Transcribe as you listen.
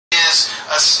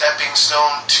a stepping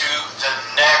stone to the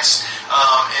next.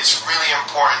 It's really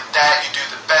important that you do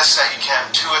the best that you can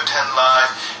to attend live,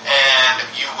 and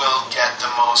you will get the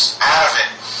most out of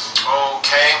it.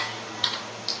 Okay?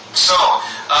 So,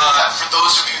 for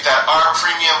those of you that are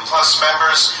Premium Plus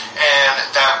members and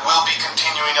that will be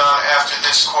continuing on after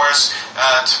this course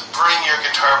to bring your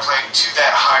guitar playing to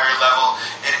that higher level,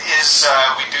 it is,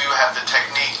 we do have the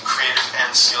Technique, Creative,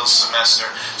 and Skills semester.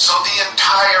 So the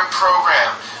entire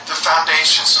program, the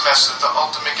foundation semester, the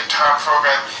Ultimate Guitar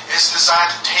program, is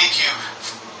designed to take you,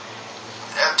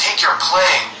 take your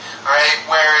playing, alright,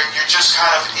 where you're just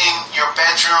kind of in your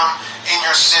bedroom, in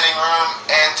your sitting room,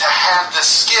 and to have the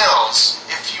skills,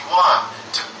 if you want,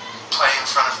 to play in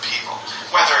front of people.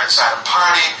 Whether it's at a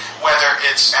party, whether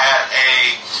it's at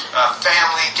a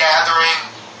family gathering,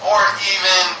 or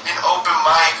even an open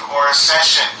mic or a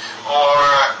session,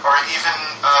 or even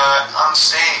on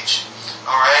stage.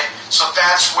 Alright? So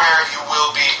that's where you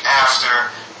will be after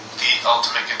the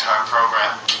Ultimate Guitar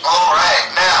program.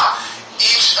 Alright, now,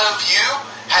 each of you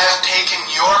have taken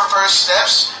your first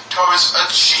steps towards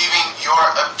achieving your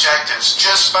objectives.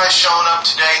 Just by showing up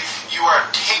today, you are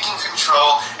taking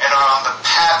control and are on the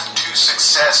path to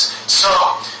success. So,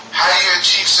 how do you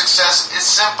achieve success? It's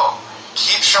simple.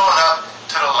 Keep showing up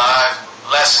to the live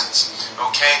lessons.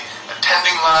 Okay?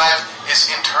 Attending live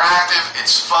is interactive,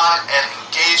 it's fun and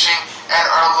engaging, and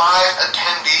our live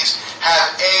attendees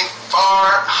have a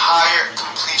far higher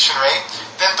completion rate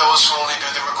than those who only do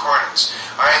the recordings.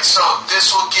 Alright, so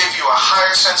this will give you a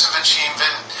higher sense of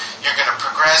achievement. You're going to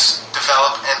progress,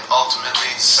 develop, and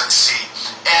ultimately succeed.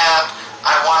 And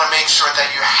I want to make sure that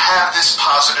you have this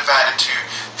positive attitude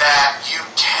that you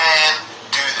can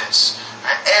do this.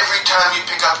 Right? Every time you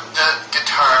pick up the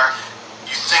guitar,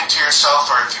 you think to yourself,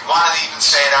 or if you want to even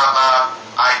say it out loud,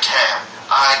 I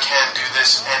can do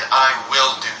this, and I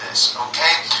will do this.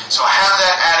 Okay? So have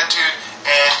that attitude,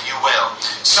 and you will.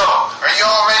 So, are you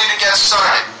all ready to get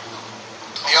started?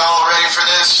 You all ready for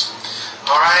this?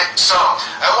 Alright, so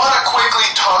I want to quickly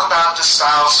talk about the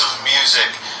styles of music,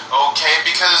 okay,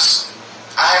 because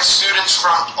I have students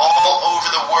from all over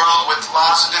the world with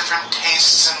lots of different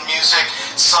tastes in music.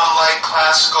 Some like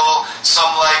classical, some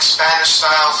like Spanish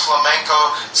style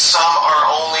flamenco, some are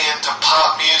only into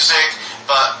pop music,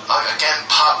 but again,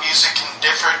 pop music can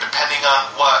differ depending on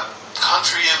what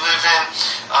country you live in.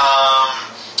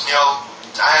 You know,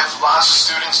 I have lots of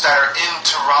students that are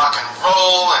into rock and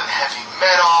roll and heavy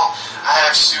metal. I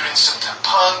have students into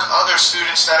punk, other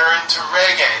students that are into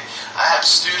reggae. I have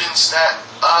students that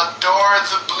adore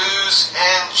the blues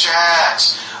and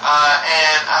jazz.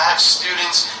 And I have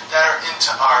students that are into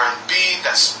R&B,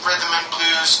 that's rhythm and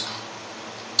blues.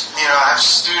 You know, I have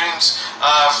students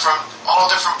from all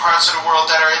different parts of the world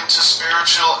that are into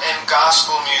spiritual and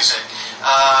gospel music.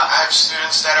 I have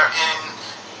students that are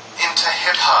into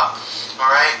hip-hop,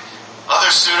 alright?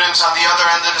 Other students on the other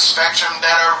end of the spectrum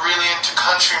that are really into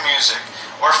country music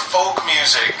or folk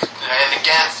music. And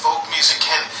again, folk music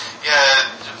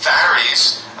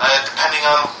varies depending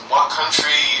on what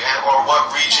country or what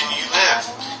region you live.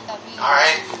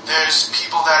 Alright? There's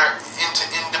people that are into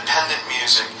independent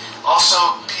music. Also,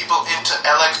 people into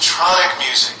electronic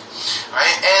music.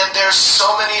 Right? And there's so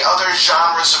many other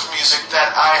genres of music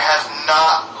that I have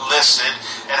not listed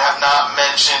and have not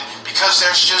mentioned because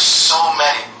there's just so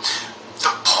many.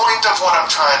 The point of what I'm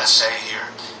trying to say here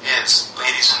is,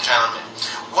 ladies and gentlemen,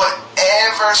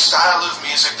 whatever style of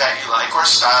music that you like, or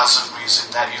styles of music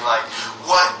that you like,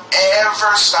 whatever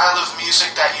style of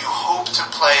music that you hope to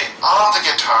play on the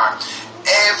guitar,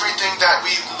 everything that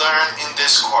we learn in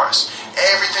this course,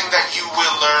 everything that you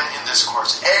will learn in this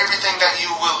course, everything that you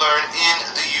will learn in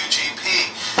the UGP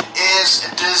is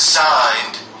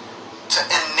designed to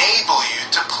enable you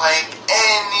to play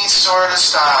any sort of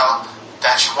style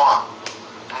that you want.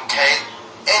 Okay?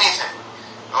 Anything.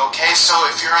 Okay? So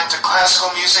if you're into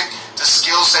classical music, the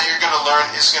skills that you're going to learn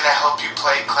is going to help you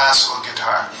play classical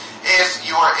guitar. If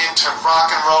you are into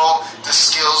rock and roll, the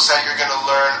skills that you're going to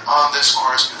learn on this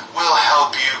course will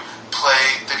help you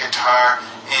play the guitar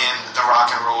in the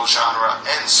rock and roll genre,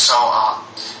 and so on.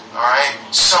 Alright?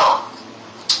 So,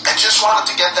 I just wanted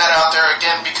to get that out there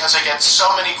again because I get so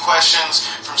many questions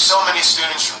from so many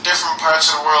students from different parts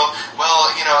of the world.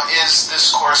 Well, you know, is this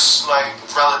course like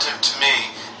relative to me?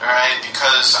 Alright,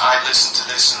 because I listen to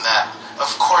this and that.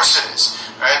 Of course it is.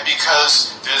 Alright,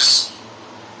 because there's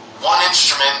one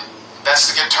instrument, that's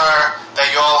the guitar that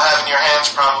you all have in your hands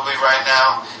probably right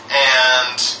now,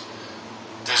 and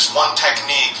there's one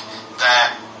technique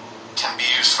that can be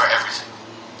used for everything.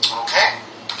 Okay?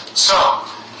 So,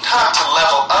 time to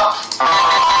level up.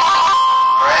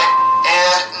 Alright?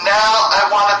 And now I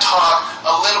want to talk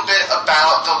a little bit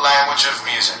about the language of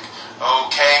music.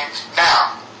 Okay?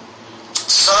 Now,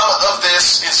 some of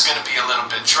this is going to be a little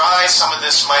bit dry. Some of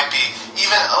this might be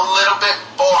even a little bit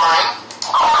boring.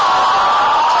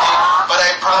 Okay? But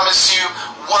I promise you,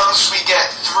 once we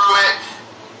get through it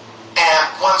and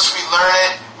once we learn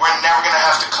it, we're never going to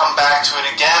have to come back to it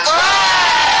again.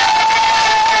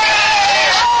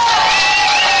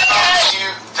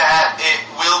 That it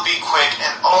will be quick,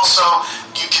 and also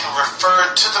you can refer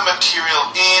to the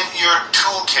material in your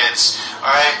toolkits,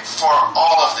 alright, for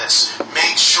all of this.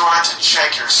 Make sure to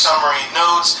check your summary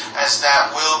notes, as that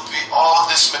will be, all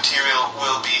of this material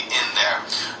will be in there.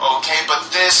 Okay, but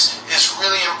this is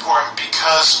really important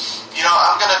because, you know,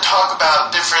 I'm going to talk about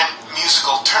different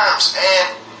musical terms,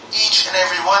 and each and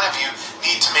every one of you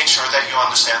need to make sure that you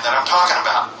understand that I'm talking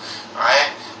about.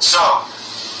 Alright, so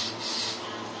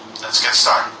let's get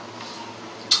started.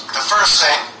 The first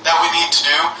thing that we need to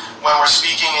do when we're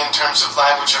speaking in terms of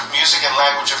language of music and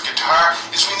language of guitar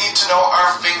is we need to know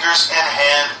our fingers and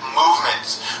hand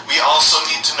movements. We also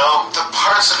need to know the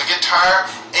parts of the guitar,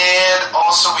 and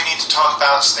also we need to talk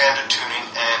about standard tuning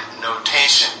and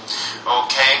notation.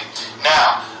 Okay,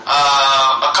 now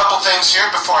a couple things here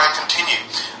before I continue.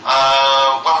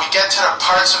 When we get to the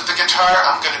parts of the guitar,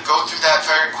 I'm going to go through that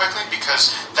very quickly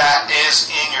because that is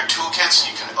in your toolkits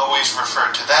and you can always refer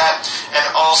to that. And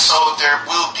also there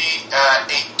will be a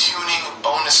tuning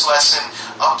bonus lesson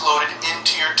uploaded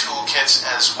into your toolkits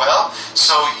as well.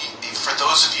 So for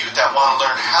those of you that want to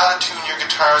learn how to tune your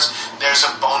guitars, there's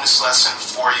a bonus lesson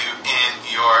for you in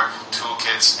your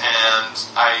toolkits, and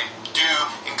I do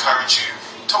encourage you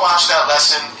to watch that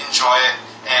lesson, enjoy it,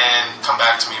 and come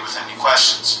back to me with any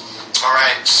questions.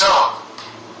 Alright, so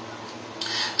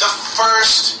the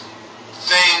first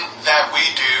thing that we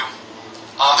do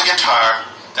on the guitar,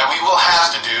 that we will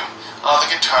have to do on the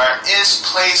guitar, is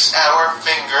place our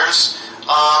fingers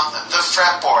on the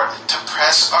fretboard, to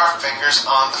press our fingers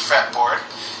on the fretboard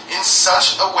in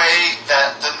such a way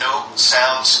that the note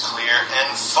sounds clear and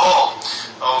full.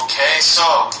 Okay, so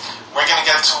we're going to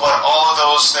get to what all of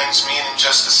those things mean in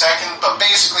just a second, but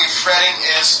basically fretting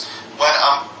is when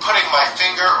I'm putting my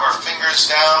finger or fingers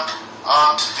down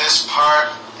onto this part,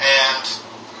 and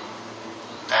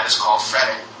that is called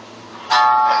fretting.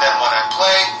 And then when I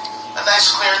play, a nice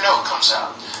clear note comes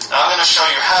out. Now I'm going to show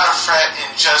you how to fret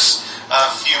in just a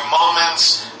few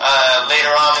moments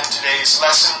later on in today's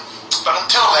lesson, but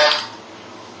until then,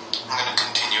 I'm going to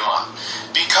continue on.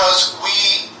 Because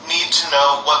we need to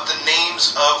know what the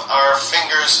names of our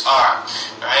fingers are.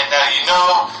 Alright, now you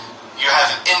know you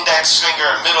have an index finger,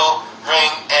 a middle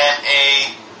ring, and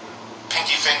a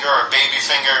pinky finger or baby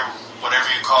finger, whatever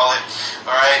you call it.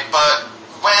 Alright, but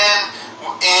when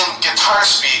in guitar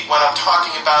speak, when I'm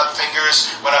talking about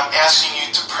fingers, when I'm asking you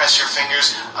to press your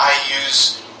fingers, I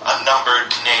use a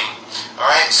numbered name.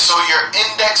 Alright, so your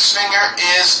index finger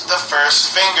is the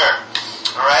first finger.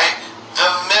 Alright,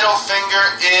 the middle finger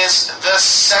is the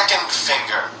second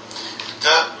finger.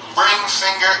 The ring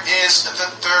finger is the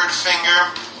third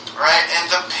finger, right? And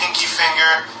the pinky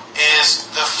finger is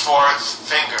the fourth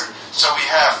finger. So we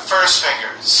have first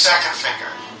finger, second finger,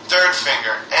 third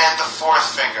finger, and the fourth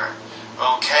finger.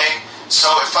 Okay? So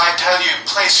if I tell you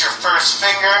place your first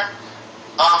finger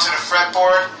onto the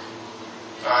fretboard,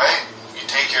 alright, you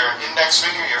take your index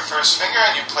finger, your first finger,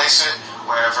 and you place it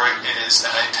wherever it is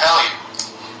that I tell you.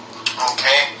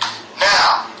 Okay,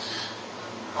 now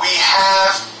we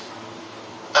have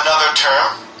another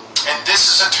term, and this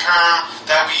is a term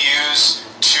that we use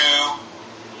to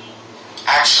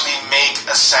actually make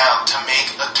a sound, to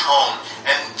make a tone,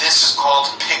 and this is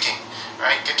called picking,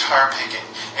 right? Guitar picking.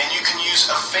 And you can use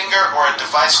a finger or a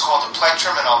device called a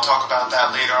plectrum, and I'll talk about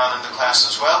that later on in the class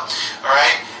as well,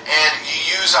 alright? And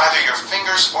you use either your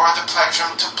fingers or the plectrum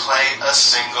to play a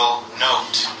single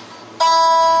note.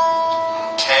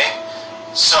 Okay,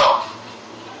 so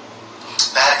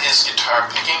that is guitar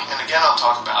picking, and again I'll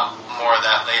talk about more of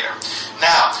that later.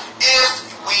 Now, if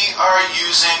we are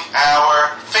using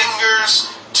our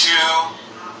fingers to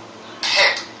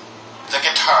pick the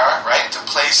guitar, right, to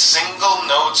play single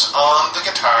notes on the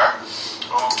guitar,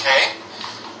 okay,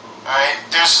 alright,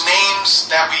 there's names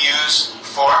that we use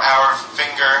for our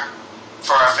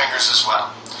fingers as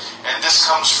well. And this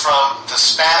comes from the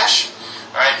Spanish.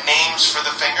 Alright, names for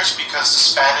the fingers, because the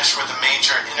Spanish were the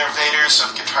major innovators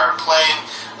of guitar playing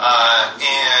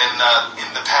in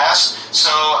the past.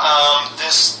 So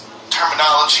this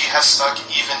terminology has stuck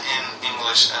even in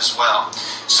English as well.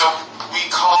 So we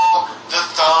call the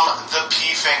thumb the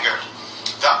P finger.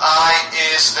 The I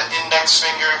is the index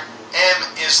finger, M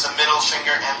is the middle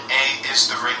finger, and A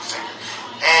is the ring finger.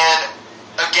 And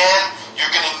again,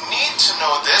 You're going to need to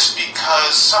know this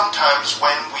because sometimes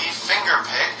when we finger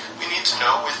pick, we need to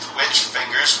know with which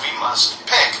fingers we must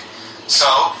pick. So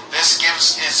this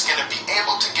is going to be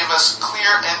able to give us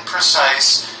clear and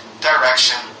precise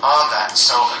direction on that.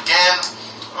 So again,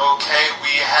 okay,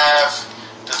 we have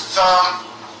the thumb,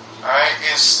 alright,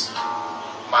 is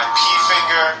my P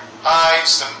finger, I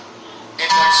is the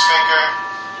index finger,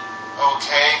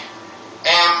 okay,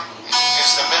 M is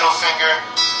the middle finger,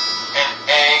 and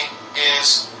A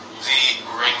is the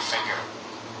ring finger.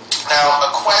 Now,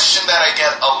 a question that I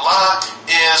get a lot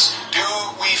is, do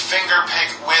we finger pick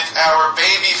with our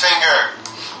baby finger?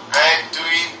 Right? Do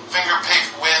we finger pick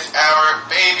with our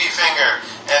baby finger?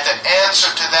 And the answer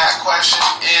to that question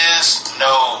is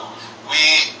no,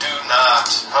 we do not.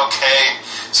 Okay?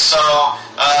 So,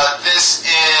 this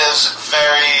is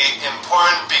very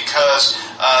important because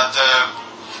the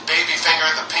baby finger,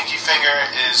 the pinky finger,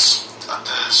 is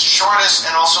the shortest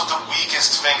and also the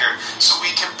weakest finger. So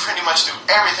we can pretty much do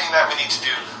everything that we need to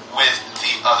do with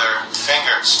the other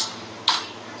fingers.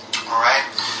 Alright?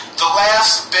 The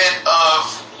last bit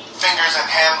of fingers and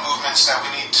hand movements that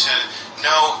we need to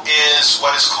know is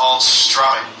what is called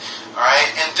strumming.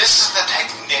 Alright? And this is the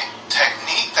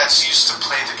technique that's used to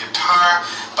play the guitar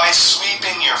by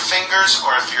sweeping your fingers,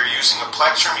 or if you're using a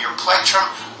plectrum, your plectrum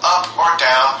up or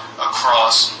down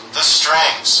across the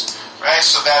strings. Right,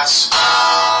 so that's when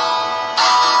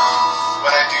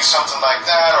I do something like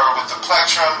that, or with the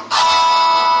plectrum.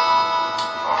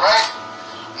 Alright,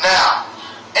 now,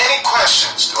 any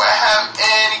questions? Do I have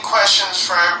any questions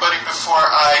for everybody before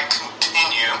I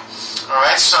continue?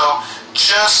 Alright, so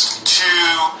just to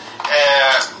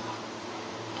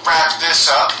wrap this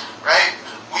up, right,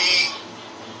 we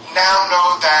now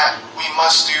know that we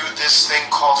must do this thing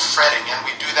called fretting, and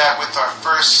we do that with our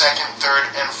first, second, third,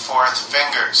 and fourth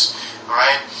fingers.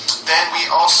 Alright? Then we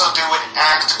also do an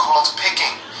act called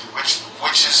picking, which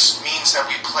means that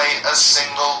we play a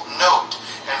single note.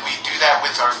 And we do that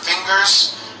with our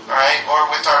fingers, alright, or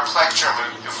with our plectrum.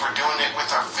 If we're doing it with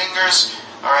our fingers,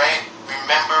 alright,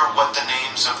 remember what the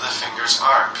names of the fingers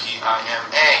are,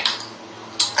 P-I-M-A.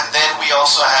 And then we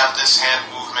also have this hand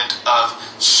movement of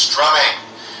strumming.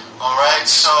 Alright,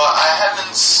 so I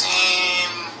haven't seen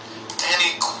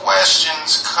any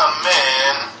questions come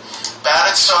in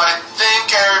about it, so I think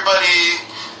everybody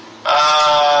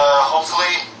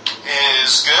hopefully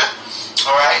is good.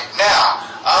 Alright, now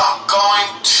I'm going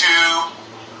to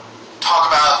talk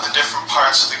about the different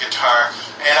parts of the guitar,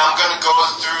 and I'm going to go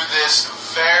through this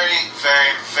very,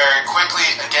 very, very quickly.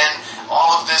 Again,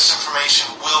 all of this information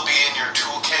will be in your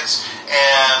toolkits,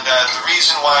 and the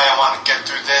reason why I want to get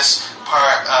through this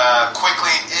part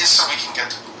quickly is so we can get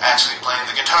to actually playing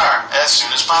the guitar as soon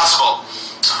as possible.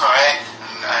 Alright,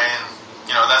 and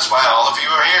that's why all of you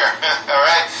are here.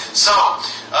 Alright, so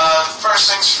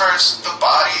first things first, the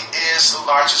body is the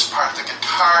largest part of the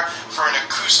guitar. For an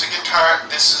acoustic guitar,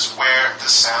 this is where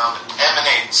the sound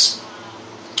emanates.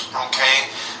 Okay,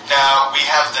 now we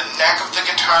have the neck of the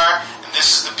guitar, and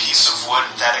this is the piece of wood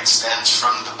that extends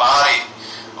from the body.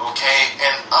 Okay,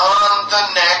 and on the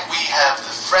neck we have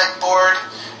the fretboard,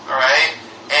 alright,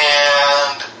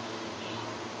 and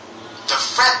the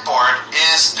fretboard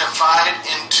is divided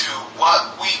into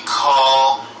what we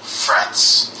call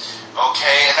frets.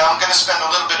 Okay, and I'm going to spend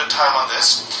a little bit of time on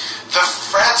this. The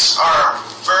frets are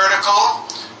vertical,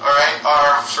 alright,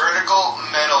 are vertical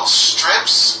metal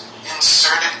strips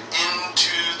inserted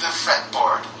into the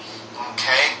fretboard.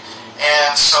 Okay,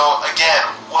 and so again,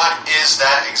 what is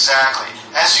that exactly?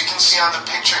 As you can see on the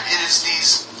picture, it is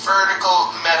these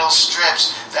vertical metal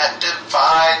strips that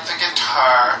divide the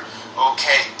guitar,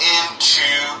 okay,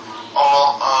 into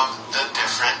all of the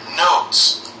different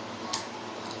notes.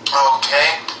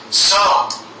 Okay, so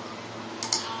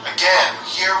again,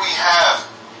 here we have,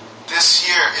 this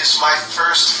here is my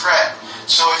first fret.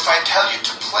 So if I tell you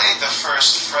to play the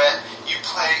first fret, you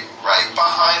play right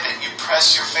behind it, you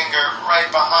press your finger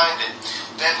right behind it.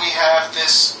 Then we have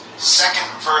this second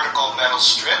vertical metal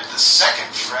strip, the second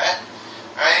fret,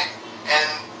 right? And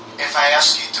if I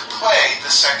ask you to play the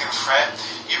second fret,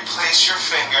 you place your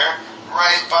finger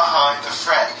right behind the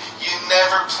fret. You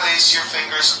never place your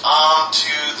fingers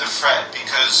onto the fret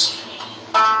because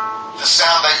the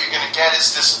sound that you're going to get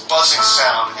is this buzzing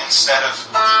sound instead of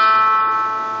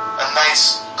a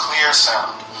nice clear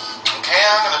sound. Okay,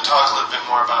 I'm going to talk a little bit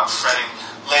more about fretting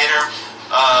later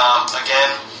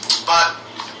again, but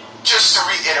just to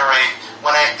reiterate,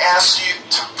 when I ask you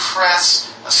to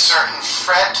press a certain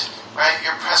fret, right,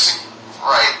 you're pressing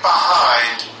right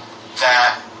behind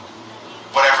that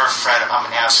whatever fret I'm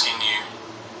asking you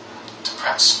to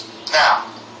press. Now,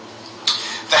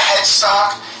 the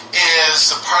headstock is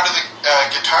the part of the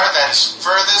guitar that is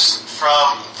furthest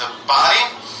from the body,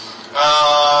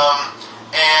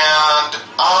 and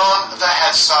on the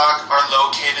headstock are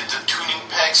located the tuning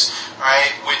pegs,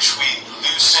 right, which we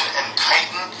loosen and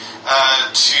tighten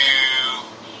to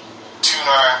tune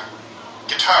our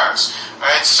guitars.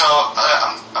 Right, so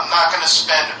I'm not going to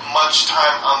spend much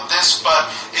time on this, but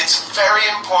it's very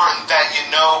important that you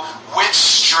know which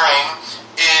string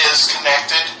is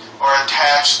connected or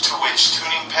attached to which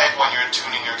tuning peg when you're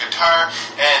tuning your guitar,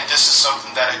 and this is something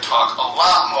that I talk a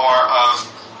lot more of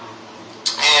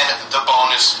in the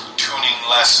bonus tuning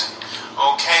lesson.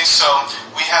 Okay, so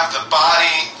we have the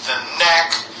body, the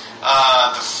neck,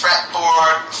 the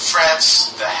fretboard,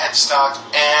 frets, the headstock,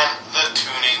 and the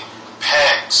tuning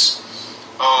pegs.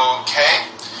 Okay.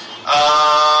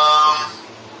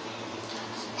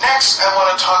 Next, I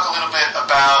want to talk a little bit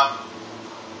about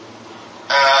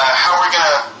how we're going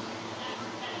to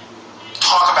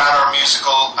talk about our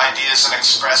musical ideas and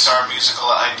express our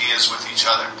musical ideas with each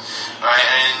other. Right?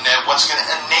 And what's going to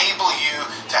enable you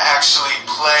to actually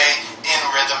play in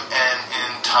rhythm and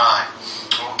in time.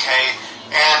 Okay?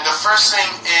 And the first thing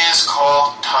is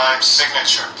called time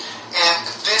signature. And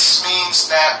this means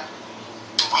that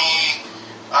we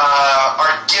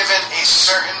are given a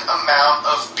certain amount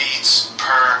of beats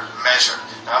per measure.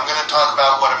 Now I'm going to talk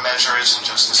about what a measure is in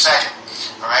just a second.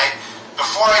 Alright?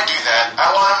 Before I do that, I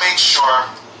want to make sure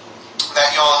that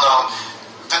you all know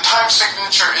the time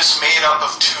signature is made up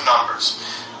of two numbers.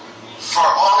 For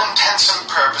all intents and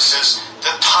purposes,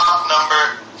 the top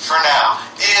number for now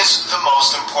is the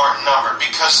most important number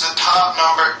because the top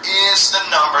number is the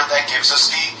number that gives us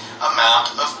the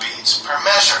amount of beats per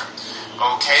measure.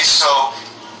 Okay, so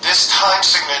this time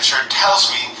signature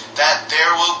tells me that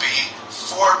there will be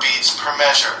 4 beats per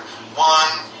measure. 1,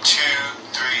 2,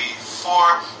 3,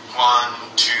 4.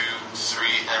 1, 2,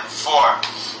 3, and 4.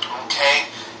 Okay?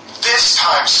 This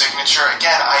time signature,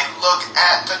 again, I look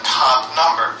at the top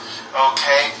number.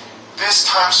 Okay? This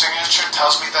time signature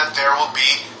tells me that there will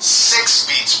be 6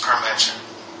 beats per measure.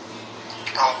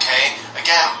 Okay?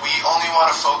 Again, we only want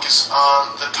to focus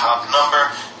on the top number.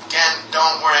 Again,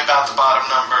 don't worry about the bottom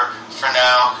number for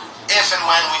now. If and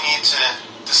when we need to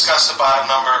discuss the bottom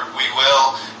number, we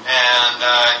will. And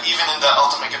even in the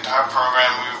Ultimate Guitar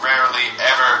program, we rarely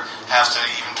ever have to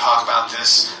even talk about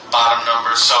this bottom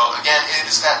number. So again, it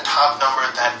is that top number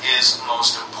that is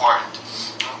most important.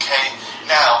 Okay?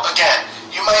 Now, again,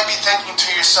 you might be thinking to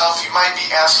yourself, you might be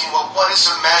asking, well, what is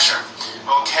a measure?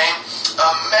 Okay? A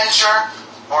measure,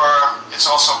 or it's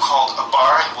also called a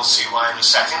bar, and we'll see why in a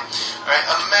second. Right?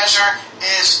 A measure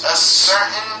is a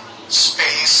certain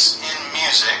space in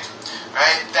music,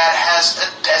 right, that has a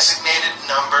designated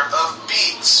number of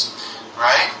beats,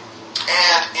 right?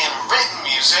 And in written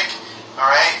music, all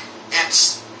right,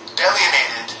 it's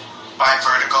delineated by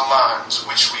vertical lines,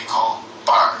 which we call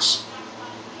bars.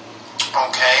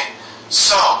 Okay,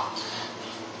 so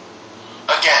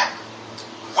again,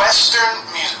 Western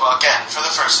music. Well, again, for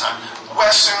the first time,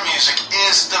 Western music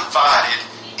is divided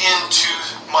into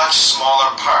much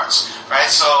smaller parts, right?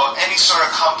 So any sort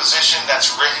of composition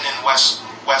that's written in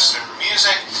Western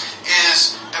music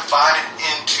is divided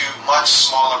into much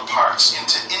smaller parts,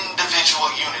 into individual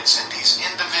units, and these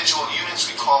individual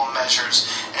units we call measures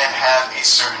and have a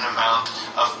certain amount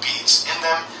of beats in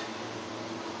them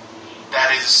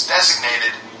that is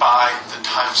designated by the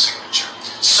time signature.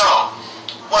 So,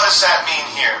 what does that mean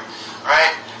here,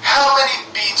 right? How many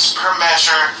beats per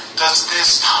measure does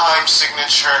this time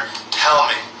signature tell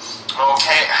me?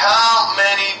 Okay, how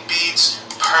many beats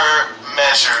per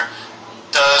measure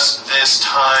does this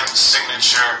time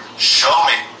signature show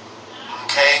me?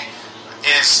 Okay,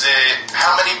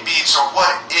 how many beats, or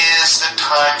what is the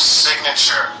time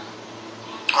signature?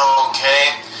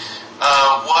 Okay,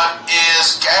 what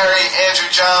is Gary, Andrew,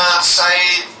 John,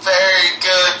 Saeed? Very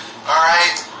good. All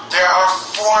right, there are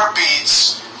 4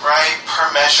 beats, right,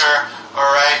 per measure. All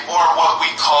right, or what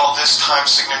we call this time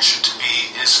signature to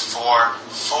be is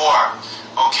 4/4.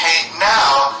 Okay,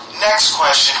 now next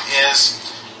question is,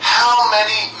 how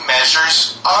many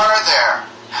measures are there?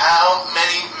 How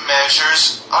many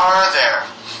measures are there?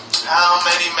 How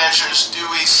many measures do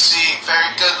we see?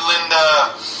 Very good,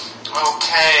 Linda.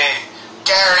 Okay,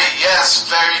 Gary, yes,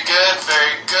 very good,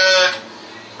 very good.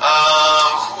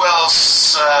 Who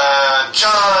else?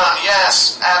 John,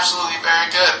 yes, absolutely very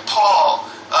good. Paul,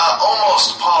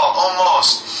 almost, Paul,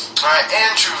 almost. All right,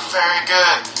 Andrew, very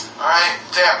good. All right,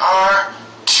 there are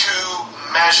 2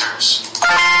 measures.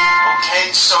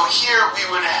 Okay, so here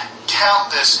we would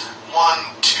count this 1,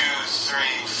 2,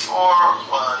 3, 4,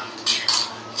 1, 2,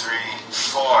 3,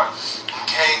 4.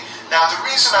 Okay, now the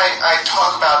reason I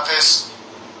talk about this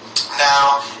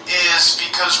now is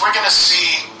because we're going to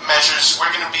see measures. We're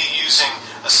going to be using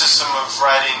a system of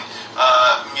writing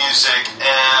music,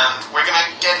 and we're going to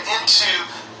get into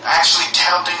actually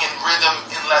counting in rhythm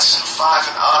in lesson 5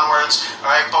 and onwards,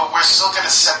 alright, but we're still going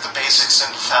to set the basics and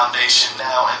the foundation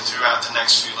now and throughout the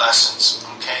next few lessons,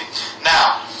 okay?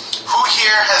 Now, who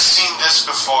here has seen this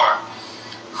before?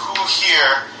 Who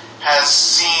here has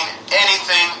seen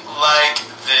anything like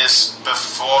this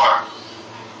before?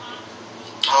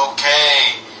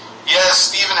 Okay, yes,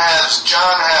 Stephen has,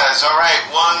 John has, alright,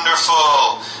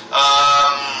 wonderful,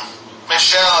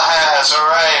 Michelle has,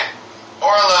 alright,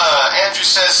 Orla, Andrew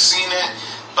says seen it,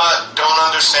 but don't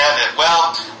understand it.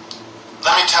 Well,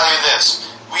 let me tell you this.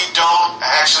 We don't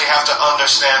actually have to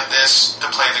understand this to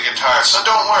play the guitar, so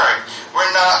don't worry.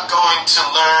 We're not going to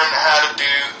learn how to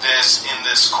do this in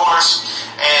this course,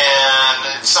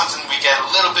 and it's something we get a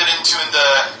little bit into in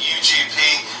the UGP,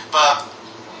 but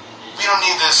we don't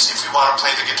need this if we want to play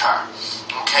the guitar,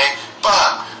 okay?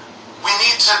 But we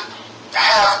need to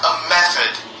have a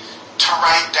method to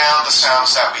write down the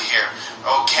sounds that we hear.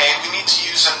 Okay, we need to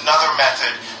use another method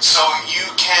so you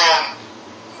can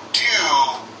do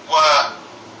what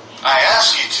I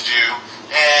ask you to do,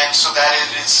 and so that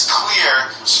it is clear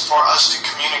for us to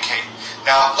communicate.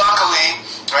 Now, luckily,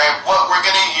 right, what we're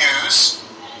going to use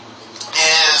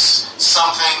is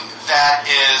something that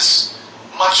is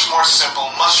much more simple,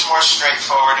 much more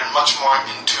straightforward, and much more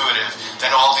intuitive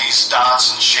than all these dots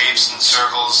and shapes and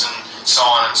circles and so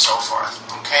on and so forth.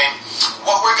 Okay?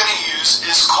 What we're going to use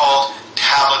is called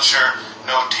tablature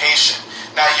notation.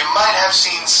 Now, you might have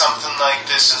seen something like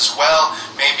this as well.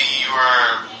 Maybe you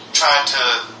were trying to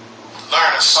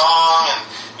learn a song, and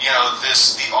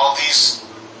all these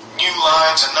new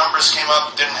lines and numbers came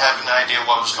up. Didn't have an idea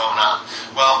what was going on.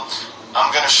 Well, I'm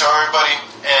going to show everybody,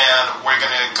 and we're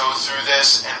going to go through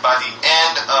this. And by the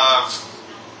end of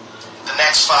the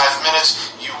next 5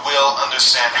 minutes, you will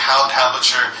understand how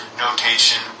tablature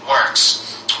notation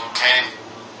works. Okay.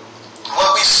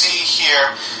 What we see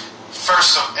here,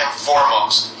 first and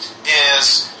foremost,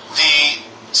 is the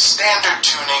standard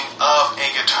tuning of a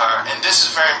guitar. And this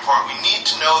is very important. We need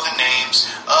to know the names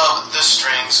of the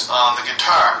strings on the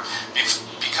guitar.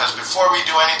 Because before we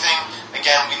do anything,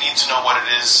 again, we need to know what it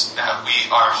is that we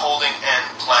are holding and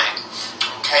playing.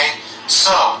 Okay?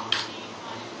 So,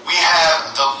 we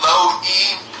have the low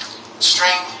E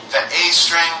string, the A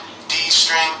string, D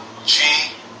string, G,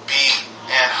 B,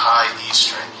 and high E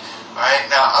string. Alright,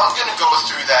 now I'm going to go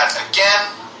through that again.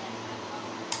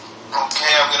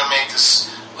 Okay, I'm going to make this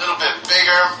a little bit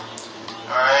bigger.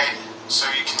 Alright, so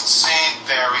you can see,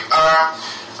 there we are.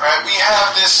 Alright, we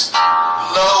have this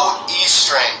low E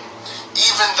string.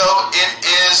 Even though it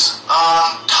is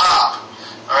on top.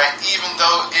 Alright, even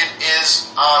though it is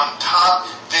on top,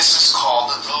 this is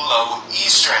called the low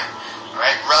E string.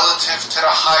 Alright, relative to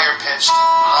the higher pitched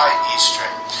high E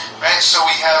string. Alright, so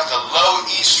we have the low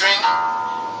E string.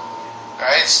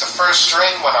 Alright, it's the first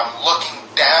string when I'm looking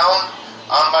down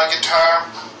on my guitar.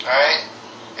 Alright,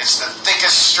 it's the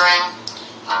thickest string.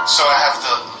 So I have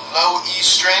the low E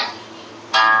string,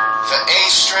 the A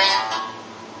string,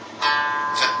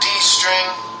 the D string,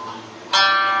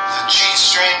 the G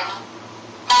string,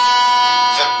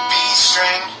 the B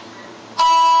string,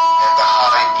 and the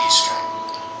high E string.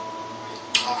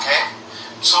 Okay?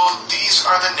 So these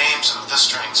are the names of the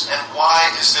strings. And why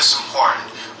is this important?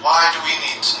 Why do we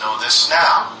need to know this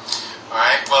now?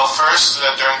 Alright, well first,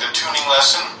 during the tuning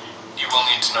lesson, you will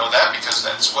need to know that because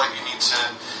that's what you need to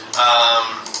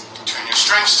tune your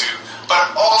strings to.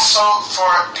 But also for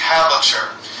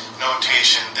tablature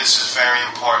notation, this is very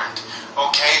important.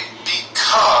 Okay,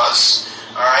 because,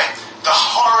 alright, the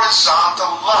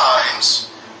horizontal lines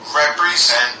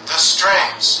represent the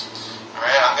strings.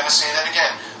 Alright, I'm going to say that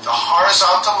again. The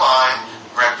horizontal line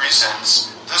represents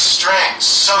the strings.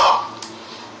 So,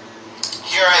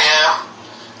 here I am.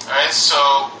 Alright, so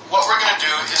what we're going to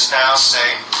do is now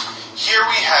say, here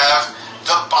we have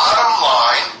the bottom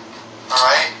line,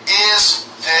 alright, is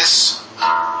this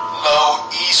low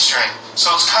E string.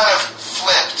 So it's kind of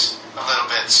flipped a little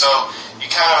bit. So you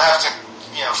kind of have to,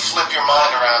 flip your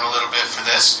mind around a little bit for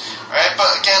this. Alright, but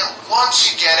again, once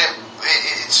you get it,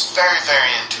 it's very,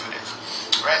 very intuitive.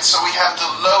 Alright, so we have the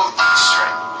low E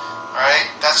string. Alright,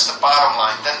 that's the bottom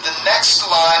line. Then the next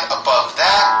line above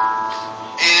that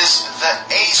is the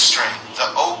A string,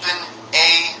 the open A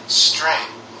string.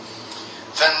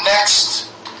 The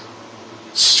next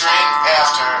string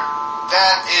after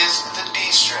that is the D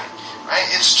string, right?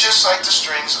 It's just like the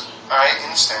strings, right,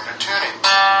 in standard tuning.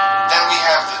 Then we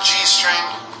have the G string,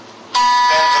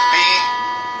 then the B,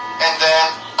 and then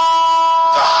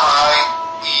the high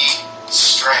E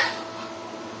string.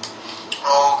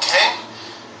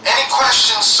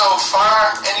 so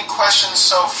far? Any questions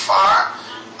so far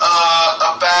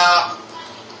about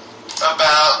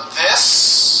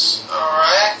this? All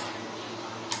right.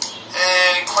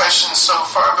 Any questions so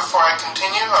far before I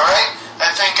continue? All right.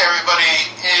 I think everybody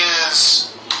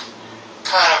is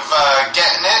kind of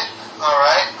getting it. All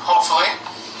right. Hopefully.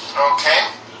 Okay.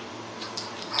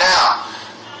 Now,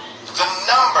 the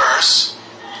numbers.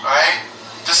 All right.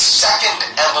 The second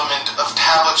element of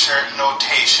tablature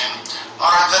notation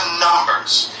are the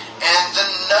numbers. And the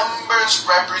numbers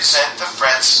represent the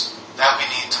frets that we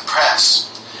need to press.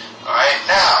 Alright,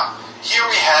 now, here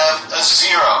we have a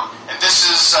 0. And this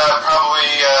is probably,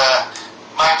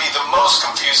 might be the most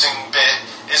confusing bit,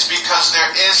 is because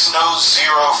there is no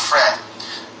 0 fret.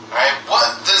 Alright,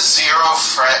 what the 0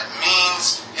 fret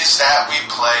means is that we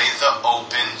play the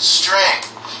open string.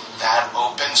 That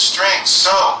open string.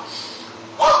 So,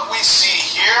 what we see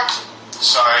here,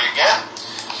 sorry again,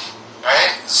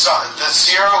 right? So the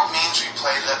 0 means we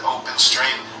play the open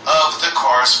string of the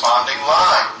corresponding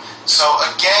line. So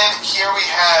again, here we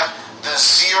have the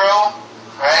 0,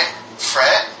 right,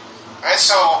 fret, right?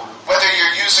 So whether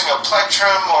you're using a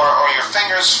plectrum or your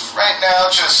fingers right now,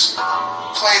 just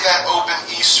play that open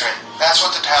E string. That's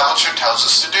what the tablature tells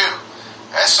us to do.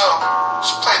 Right? So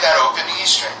just play that open E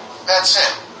string. That's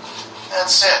it.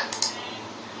 That's it.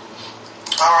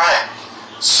 Alright,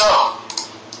 so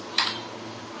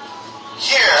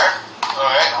here,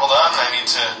 alright, hold on, I need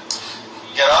to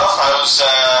get off. I was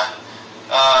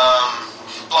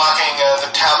blocking the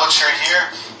tablature here.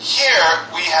 Here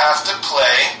we have to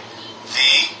play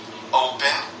the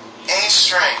open A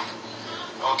string.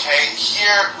 Okay,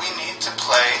 here we need to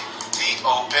play the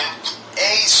open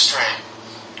A string.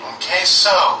 Okay,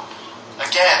 so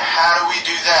again, how do we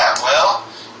do that? Well,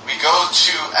 we go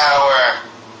to our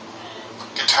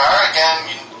guitar. Again,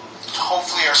 you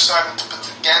hopefully are starting to put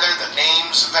together the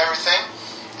names of everything,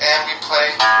 and we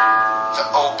play the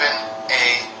open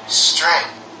A string.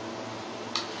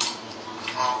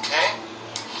 Okay.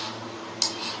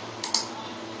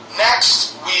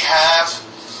 Next, we have,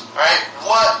 alright,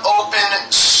 what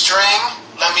open string,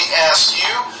 let me ask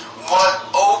you, what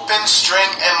open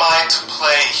string am I to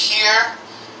play here?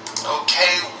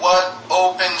 Okay, what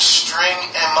open string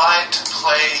am I to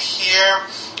play here?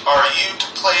 Are you to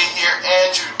play here?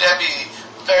 Andrew, Debbie,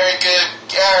 very good.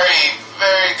 Gary,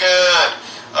 very good.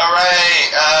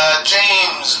 Alright,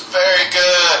 James, very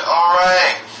good.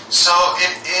 Alright, so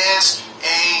it is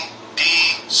a D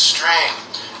string,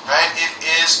 right?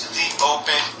 It is the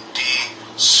open D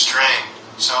string.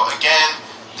 So again,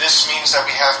 this means that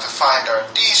we have to find our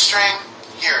D string.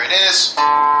 Here it is,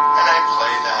 and I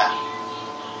play that.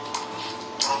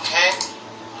 Okay.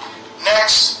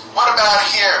 Next, what about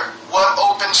here? What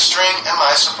open string am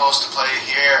I supposed to play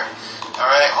here?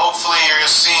 Alright, hopefully you're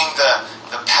seeing the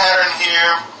pattern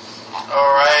here.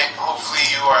 Alright, hopefully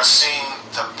you are seeing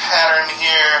the pattern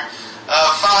here.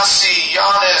 Vasi,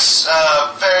 Giannis,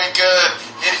 very good.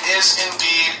 It is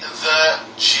indeed the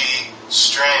G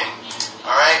string.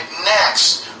 Alright,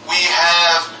 next we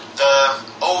have the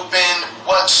open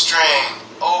what string?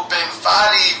 Open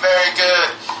Fadi, very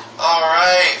good.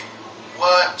 Alright,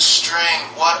 what string?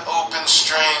 What open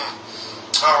string?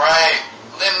 Alright,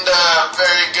 Linda,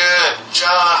 very good.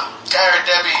 John, Gary,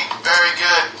 Debbie, very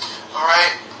good.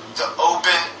 Alright, the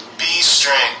open B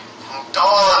string.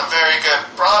 Dawn, very good.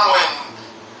 Bronwyn,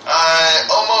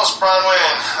 almost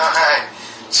Bronwyn. Alright,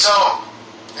 so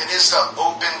it is the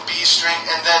open B string.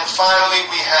 And then finally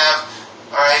we have,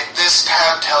 alright, this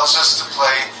tab tells us to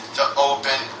play the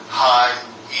open high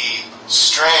E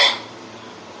string.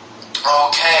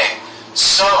 Okay,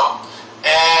 so,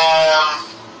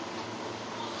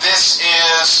 this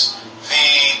is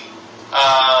the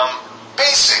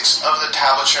basics of the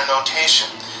tablature notation.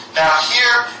 Now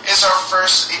here is our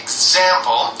first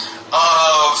example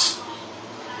of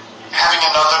having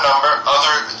another number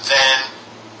other than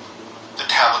the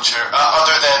tablature,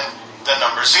 other than the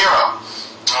number 0.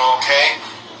 Okay,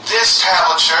 this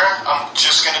tablature, I'm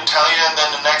just going to tell you, and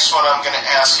then the next one I'm going to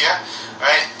ask you.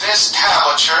 Right, this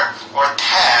tablature, or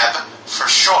tab for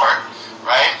short,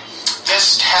 right,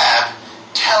 this tab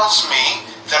tells me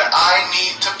that I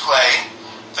need to play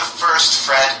the first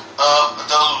fret of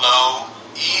the low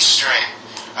E string.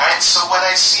 Alright, so when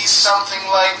I see something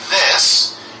like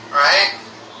this, right,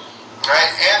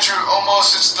 Andrew,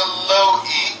 almost it's the low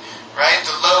E, right,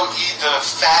 the low E, the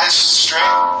fattest string,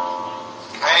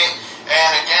 right,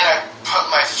 and again I put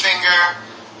my finger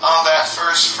on that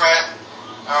first fret.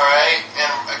 Alright,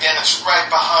 and again it's right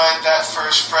behind that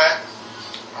first fret.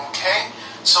 Okay,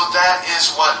 so that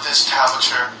is what this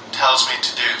tablature tells me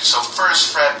to do. So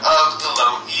first fret of the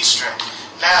low E string.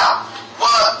 Now,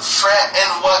 what fret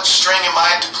and what string am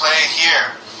I to play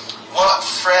here? What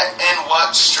fret and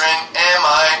what string am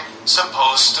I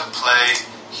supposed to play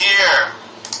here?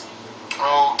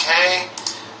 Okay.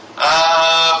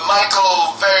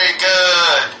 Michael, very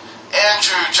good.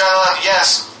 Andrew, John,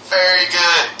 yes, very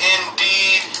good.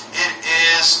 Indeed, it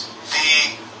is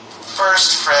the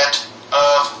first fret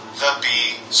of the B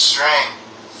string.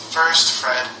 First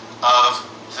fret of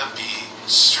the B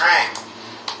string.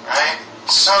 Right?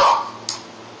 So,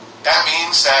 that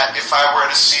means that if I were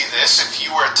to see this, if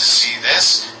you were to see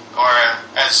this, or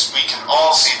as we can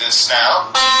all see this now,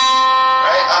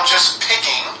 right, I'm just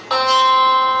picking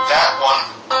that one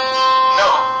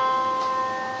note.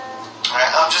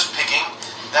 Right, I'm just picking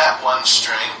that one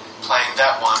string, playing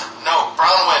that one note.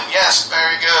 Bronwyn, yes,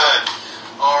 very good.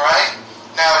 Alright,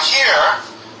 now here,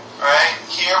 right,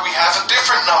 here we have a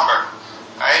different number,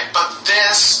 right, but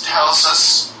this tells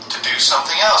us to do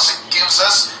something else. It gives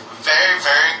us very,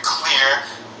 very clear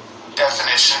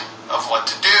definition of what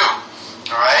to do.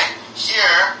 Alright?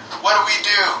 Here, what do we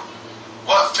do?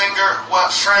 What finger,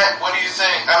 what fret, what do you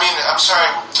think?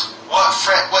 What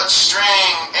fret, what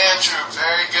string? Andrew,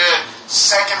 very good.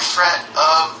 Second fret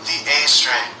of the A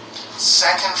string.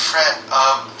 Second fret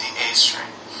of the A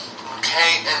string.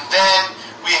 Okay, and then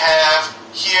we have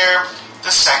here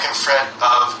the second fret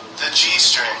of the G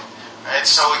string. Right?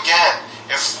 So again,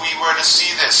 if we were to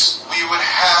see this, we would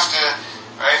have to,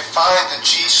 right, find the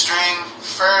G string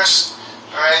first,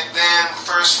 right, then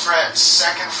first fret,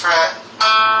 second fret,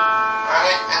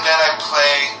 right, and then I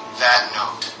play that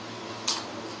note.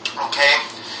 Okay?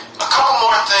 A couple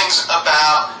more things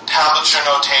about tablature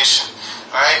notation.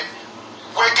 Alright?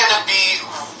 We're going to be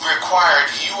required,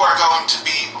 you are going to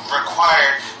be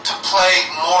required to play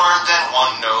more than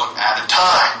one note at a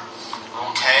time.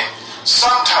 Okay?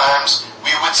 Sometimes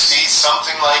we would see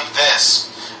something like this,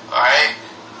 alright?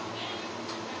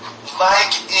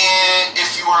 Like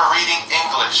if you are reading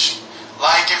English,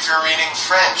 like if you're reading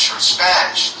French or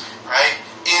Spanish, right?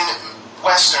 In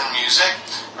Western music,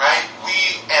 right?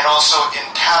 And also in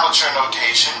tablature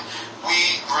notation,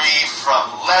 we read from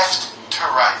left to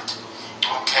right,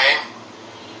 okay?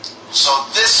 So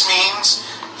this means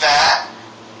that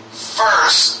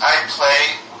first I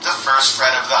play the first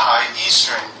fret of the high E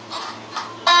string.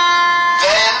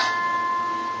 Then,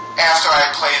 after I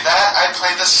play that, I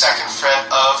play the second fret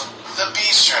of the B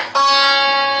string.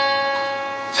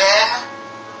 Then,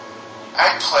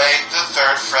 I play the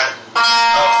third fret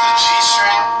of the G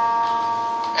string,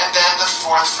 and then the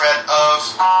fourth fret of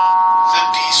the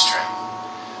D string.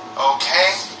 Okay?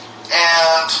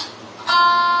 And,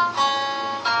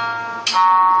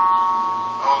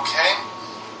 okay?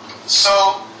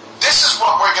 So, this is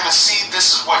what we're going to see,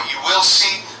 this is what you will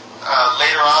see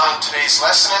later on in today's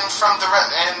lesson, and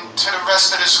to the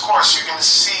rest of this course. You're going to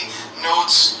see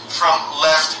notes from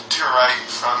left to right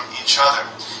from each other.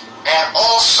 And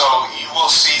also, you will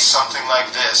see something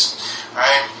like this,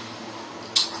 right?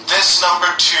 This number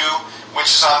 2,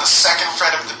 which is on the second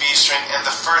fret of the B string and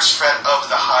the first fret of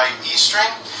the high E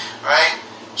string, right,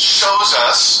 shows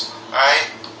us, right,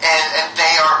 and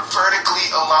they are vertically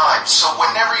aligned. So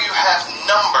whenever you have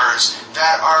numbers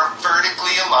that are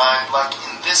vertically aligned, like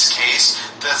in this case,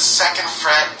 the second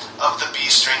fret of the B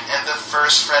string and the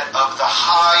first fret of the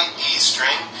high E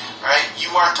string, right, you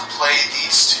are to play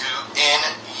these two in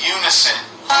unison.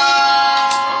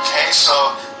 Okay,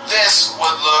 so this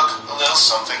would look a little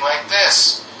something like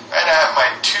this. Right, I have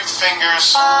my two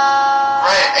fingers.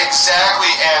 Right, exactly,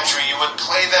 Andrew. You would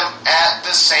play them at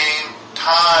the same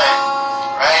time.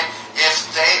 Right? If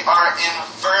they are in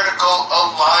vertical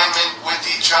alignment with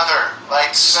each other,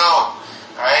 like so.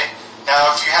 Right?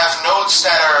 Now, if you have notes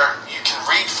that you can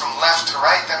read from left to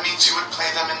right, that means you would play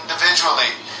them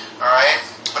individually. Alright?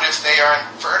 But if they are in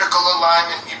vertical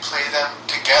alignment, you play them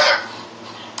together.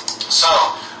 So,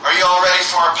 are you all ready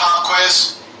for a pop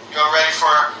quiz? You all ready for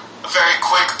a very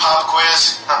quick pop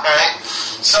quiz? Alright?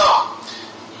 So,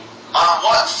 on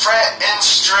what fret and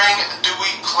string do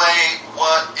we play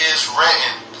what is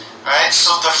written? Alright,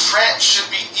 so the fret should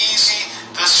be easy,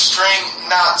 the string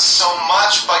not so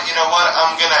much, but you know what,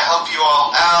 I'm going to help you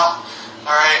all out.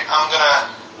 Alright, I'm going to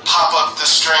pop up the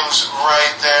strings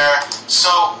right there.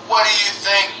 So, what do you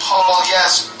think, Paul?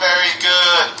 Yes, very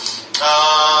good.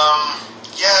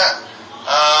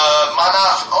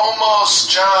 Manaf,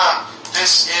 almost, John.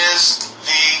 This is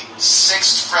the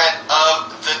 6th fret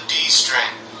of the D string.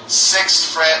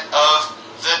 6th fret of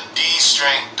the D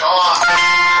string. Dawn.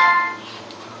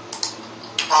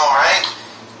 Alright.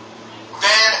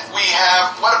 Then we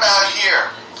have, what about here?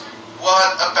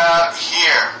 What about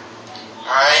here?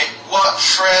 Alright. What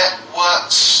fret,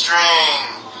 what string?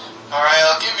 Alright,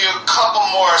 I'll give you a couple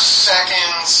more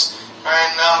seconds.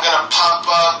 Alright, now I'm going to pop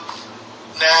up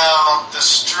now the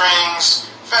strings.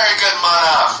 Very good,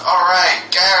 Manav.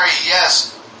 Alright, Gary,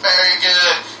 yes, very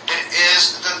good. It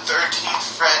is the 13th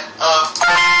fret of the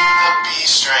B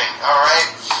string. Alright,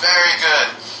 very good.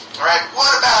 Alright,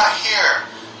 what about here?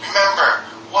 Remember,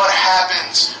 what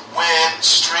happens when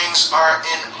strings are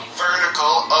in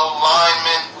vertical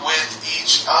alignment with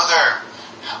each other?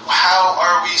 How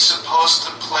are we supposed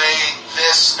to play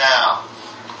this now?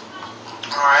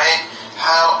 Alright,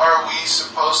 how are we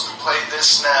supposed to play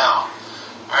this now?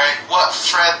 Alright, what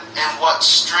fret and what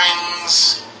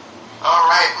strings?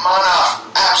 Alright, Manav,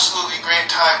 absolutely great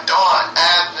time. Dawn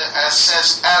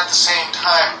says at the same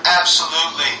time,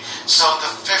 absolutely. So the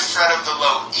 5th fret of the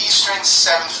low E string,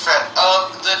 7th fret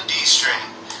of the D string.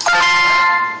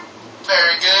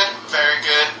 Very good, very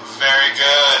good, very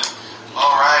good.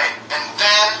 Alright, and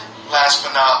then, last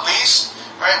but not least,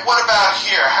 alright, what about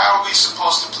here? How are we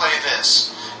supposed to play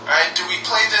this? Alright, do we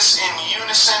play this in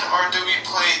unison or do we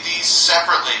play these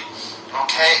separately?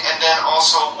 Okay, and then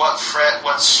also what fret,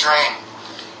 what string?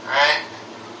 Alright,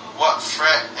 what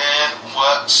fret and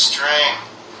what string?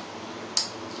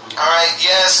 Alright,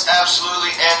 yes,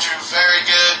 absolutely, Andrew, very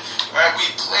good. Alright, we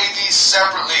play these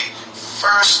separately.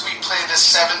 First, we play the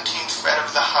 17th fret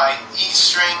of the high E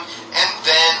string, and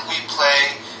then we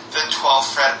play the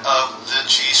 12th fret of the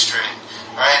G string.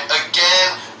 Alright,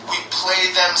 again, we play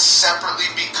them separately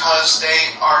because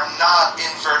they are not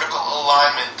in vertical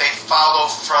alignment. They follow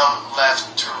from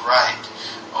left to right.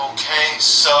 Okay,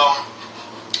 so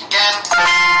again,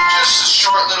 just a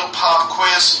short little pop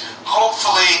quiz.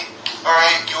 Hopefully,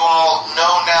 alright, you all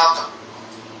know now,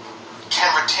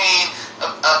 can retain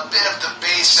a bit of the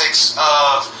basics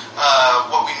of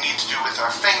what we need to do with our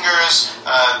fingers,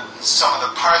 some of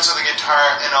the parts of the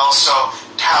guitar, and also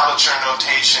tablature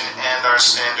notation and our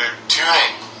standard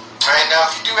tuning. Alright, now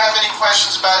if you do have any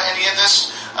questions about any of this,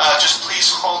 just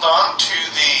please hold on to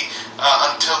the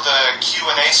until the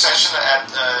Q&A session at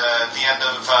the end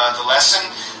of the lesson,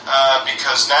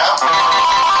 because now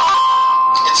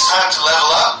it's time to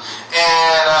level up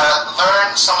and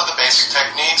learn some of the basic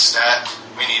techniques that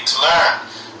we need to learn.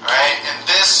 Alright, and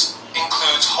this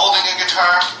includes holding a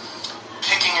guitar,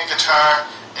 picking a guitar,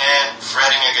 and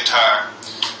fretting a guitar.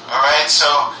 Alright, so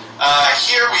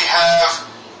here we have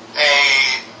a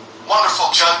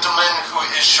wonderful gentleman who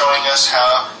is showing us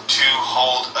how to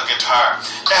hold a guitar.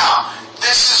 Now,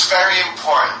 this is very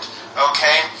important,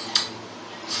 okay?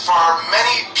 For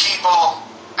many people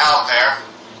out there,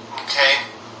 okay,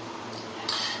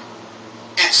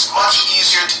 it's much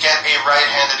easier to get a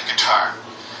right-handed guitar,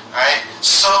 right?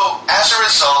 So, as a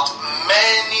result,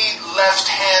 many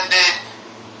left-handed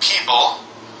people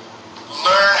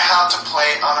learn how to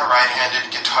play on a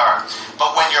right-handed guitar.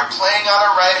 But when you're playing on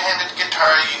a right-handed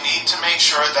guitar, you need to make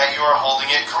sure that you are holding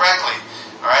it correctly,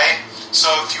 alright? So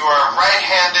if you are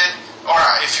right-handed, or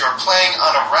if you're playing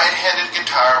on a right-handed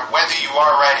guitar, whether you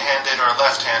are right-handed or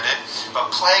left-handed, but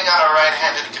playing on a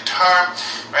right-handed guitar,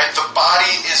 right, the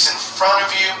body is in front of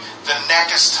you, the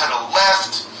neck is to the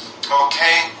left,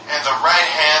 okay, and the right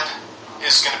hand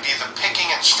is going to be the picking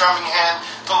and strumming hand,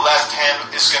 the left hand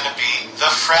is going to be the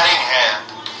fretting hand.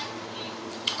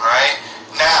 Alright?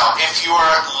 Now, if you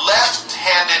are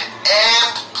left-handed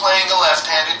and playing a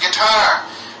left-handed guitar,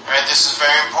 alright, this is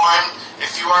very important.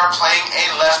 If you are playing a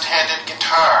left-handed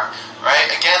guitar, right,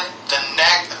 again,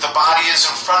 the body is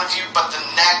in front of you, but the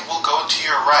neck will go to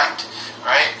your right,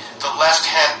 right? The left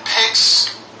hand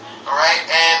picks, alright,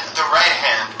 and the right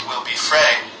hand will be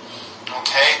fretting,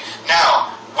 okay?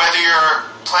 Now, whether you're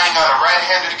playing on a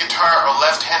right-handed guitar or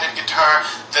left-handed guitar,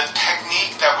 the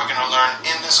technique that we're going to learn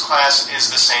in this class is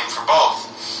the same for both,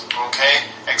 okay?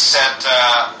 Except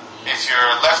if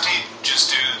you're lefty,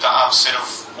 just do the opposite of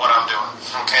what I'm doing,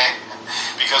 okay?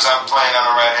 Because I'm playing on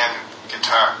a right-handed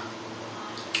guitar.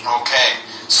 Okay,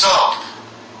 so,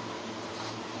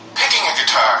 picking a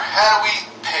guitar. How do we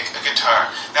pick a guitar?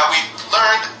 Now, we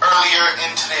learned earlier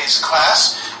in today's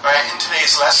class, right, in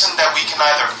today's lesson, that we can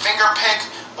either finger pick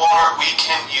or we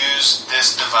can use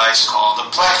this device called a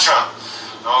plectrum.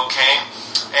 Okay,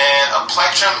 and a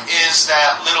plectrum is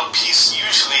that little piece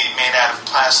usually made out of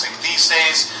plastic these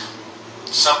days.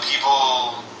 Some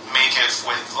people make it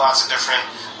with lots of different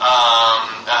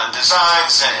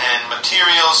designs and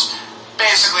materials.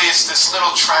 Basically, it's this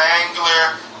little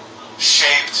triangular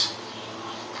shaped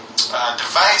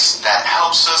device that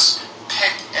helps us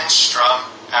pick and strum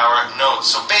our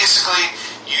notes. So basically,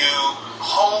 you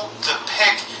hold the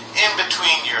pick in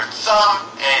between your thumb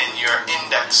and your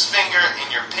index finger in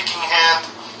your picking hand.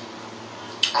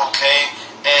 Okay,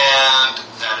 and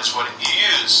that is what you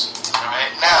use.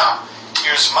 Alright, now,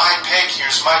 here's my pick, here's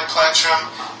my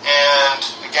plectrum, and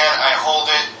again I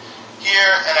hold it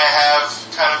here, and I have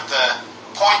kind of the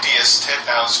pointiest tip.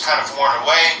 Now it's kind of worn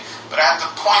away, but I have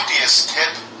the pointiest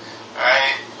tip,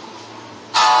 alright,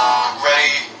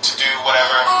 ready to do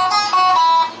whatever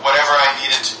I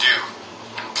needed to do.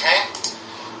 Okay?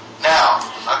 Now,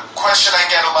 a question I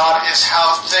get a lot is,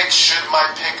 how thick should my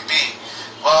pick be?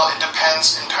 Well, it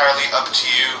depends entirely up to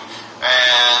you,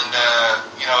 and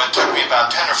it took me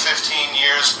about 10 or 15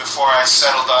 years before I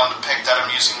settled on the pick that I'm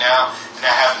using now, and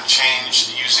I haven't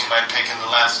changed using my pick in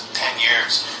the last 10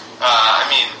 years.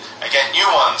 I get new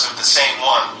ones of the same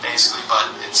one, basically, but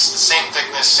it's the same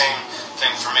thickness, same thing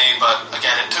for me, but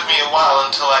again, it took me a while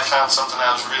until I found something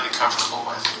I was really comfortable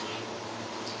with.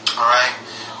 Alright,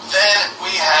 then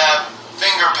we have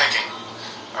finger picking,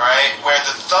 alright, where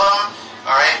the thumb,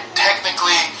 alright,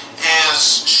 technically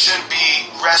should be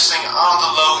resting on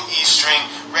the low E string,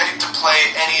 ready to play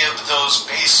any of those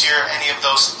bassier, any of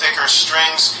those thicker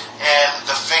strings, and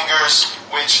the fingers,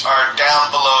 which are down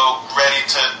below, ready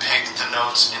to pick the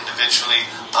notes individually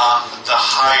on the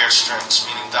higher strings,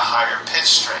 meaning the higher pitch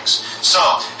strings. So,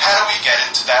 how do we get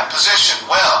into that position?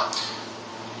 Well,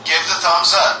 give the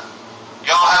thumbs up.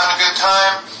 Y'all having a good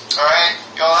time? Alright?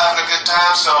 Y'all having a good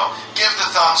time? So, give the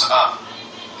thumbs up.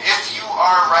 If you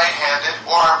are right-handed,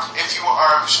 or if you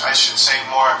are, I should say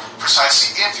more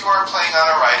precisely, if you are playing on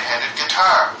a right-handed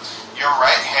guitar, your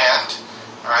right hand,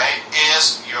 alright,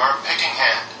 is your picking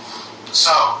hand.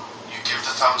 So, you give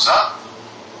the thumbs up,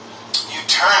 you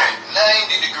turn it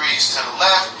 90 degrees to the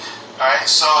left, alright,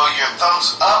 so your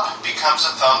thumbs up becomes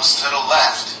a thumbs to the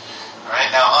left. Alright,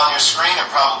 now on your screen it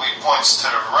probably points to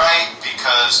the right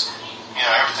because,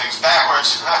 everything's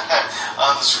backwards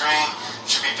on the screen.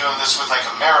 Should be doing this with like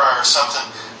a mirror or something.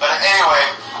 But anyway,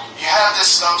 you have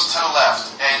this thumbs to the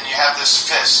left, and you have this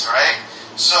fist, right?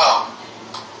 So,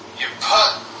 you put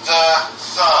the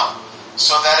thumb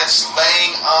so that it's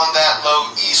laying on that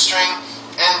low E string,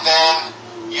 and then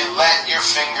you let your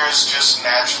fingers just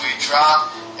naturally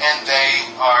drop, and they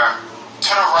are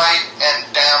to the right and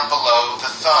down below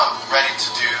the thumb, ready to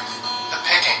do the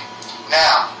picking.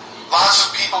 Now, lots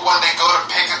of people, when they go to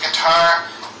pick a guitar,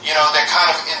 they're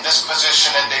kind of in this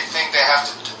position and they think they have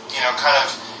to, kind of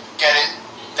get it.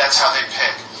 That's how they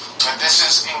pick. But this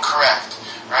is incorrect,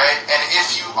 right? And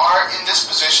if you are in this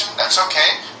position, that's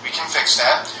okay. We can fix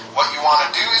that. What you want to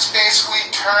do is basically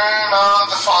turn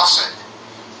on the faucet,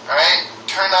 right?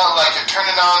 Turn on like you're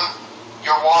turning on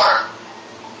your water,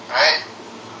 right?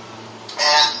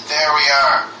 And there we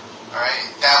are, right?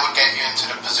 That would get you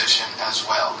into the position as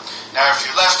well. Now, if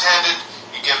you're left-handed,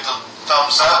 you give the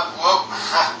thumbs up, whoop,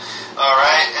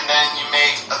 alright, and then you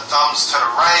make a thumbs to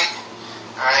the right,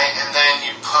 alright, and then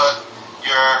you put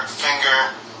your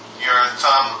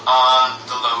thumb on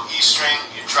the low E string,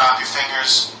 you drop your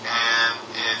fingers, and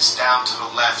it's down to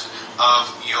the left of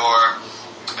your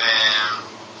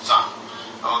thumb,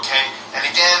 okay? And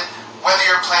again, whether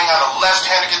you're playing on a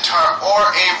left-handed guitar or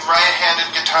a right-handed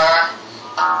guitar,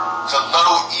 the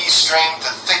low E string,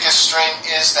 the thickest string,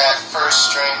 is that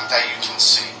first string that you can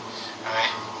see.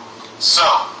 Alright? So,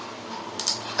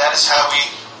 that is how we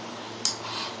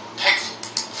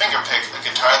finger pick a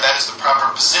guitar. That is the proper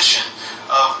position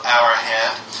of our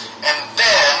hand. And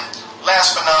then,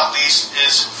 last but not least,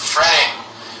 is fretting.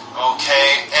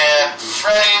 Okay? And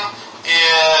fretting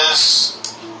is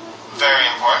very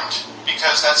important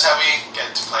because that's how we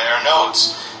get to play our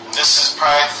notes. And this is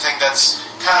probably the thing that's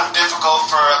kind of difficult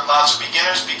for lots of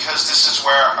beginners because this is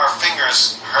where our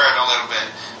fingers hurt a little bit.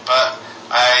 But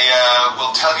I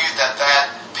will tell you that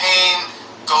pain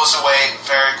goes away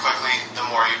very quickly the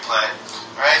more you play.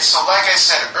 Alright, so like I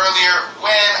said earlier,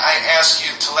 when I ask you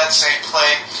to, let's say,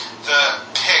 play the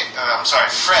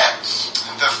fret,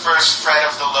 the first fret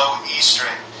of the low E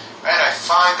string, right? I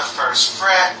find the first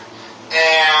fret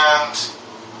and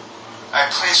I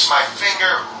place my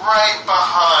finger right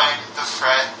behind the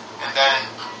fret, and then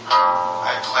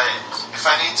I play it. If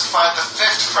I need to find the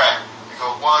fifth fret, I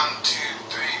go 1, 2,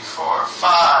 3, 4,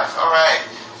 5. Alright,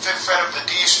 fifth fret of the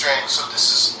D string. So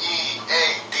this is E, A,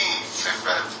 D, fifth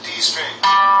fret of the D string.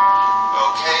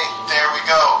 Okay, there we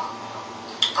go.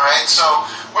 Alright, so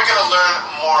we're going to learn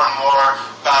more and more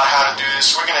about how to do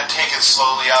this. We're going to take it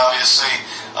slowly, obviously,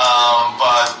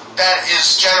 but that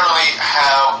is generally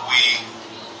how we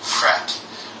fret.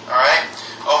 Alright?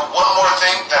 One more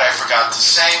thing that I forgot to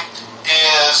say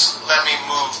is, let me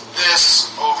move this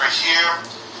over here.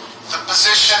 The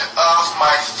position of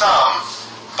my thumb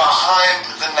behind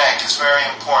the neck is very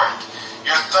important.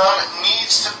 Your thumb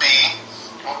needs to be,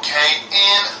 okay,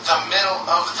 in the middle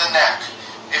of the neck.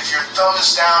 If your thumb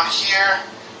is down here,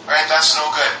 right, that's no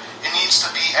good.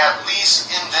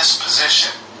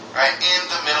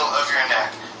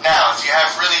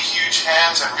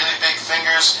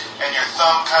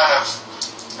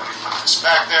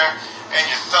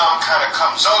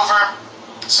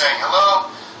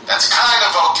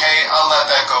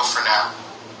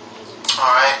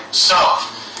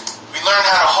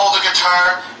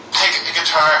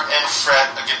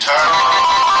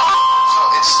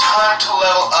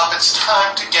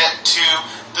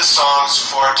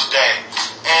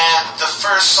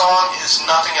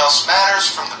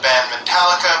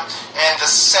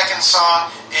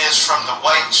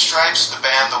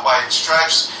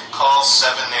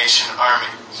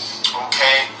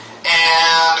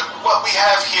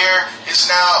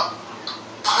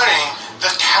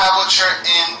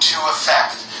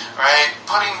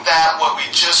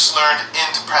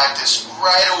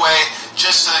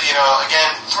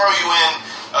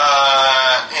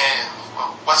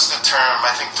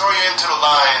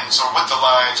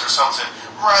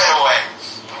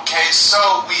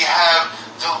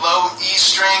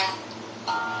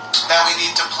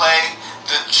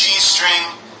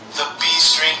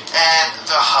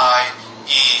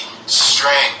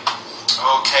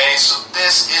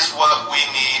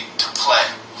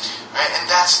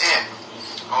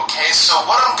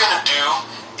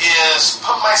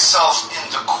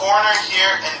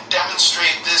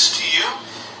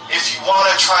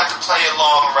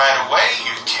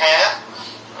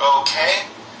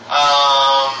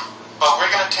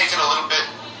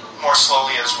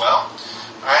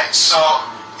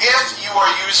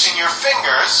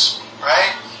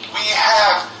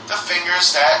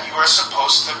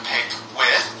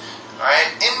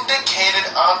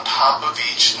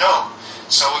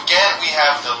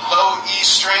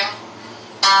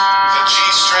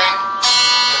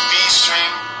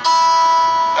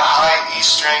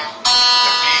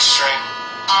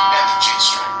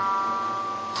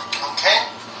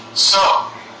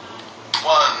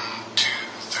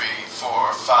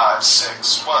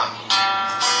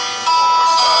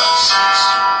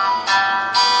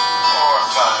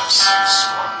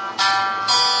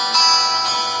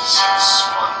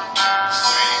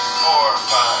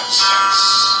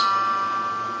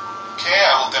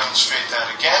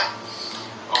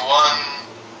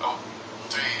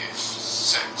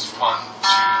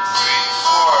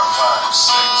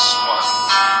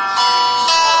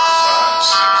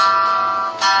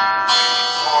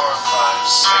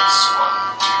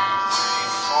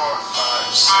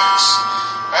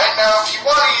 Right, now if you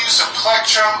want to use a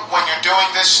plectrum when you're doing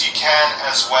this, you can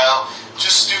as well.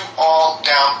 Just do all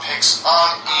down picks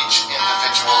on each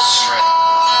individual string.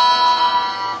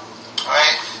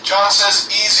 Alright, John says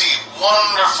easy,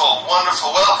 wonderful,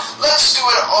 wonderful. Well, let's do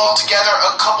it all together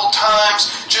a couple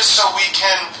times just so we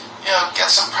can, get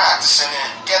some practicing in,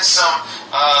 get some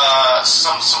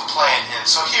playing in.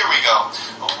 So here we go.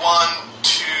 1,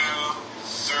 2,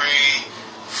 3,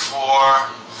 4,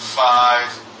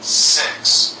 5,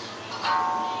 6.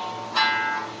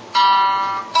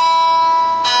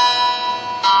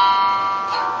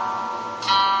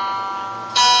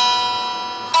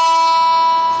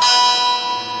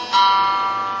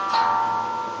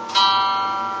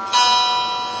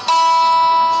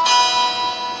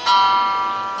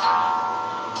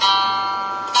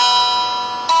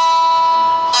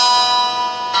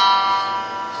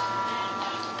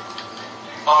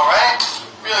 Alright,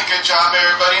 really good job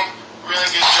everybody. Really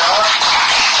good job.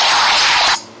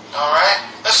 Alright,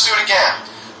 let's do it again.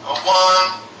 1,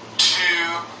 2,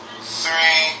 3,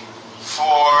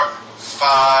 4,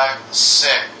 5,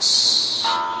 6.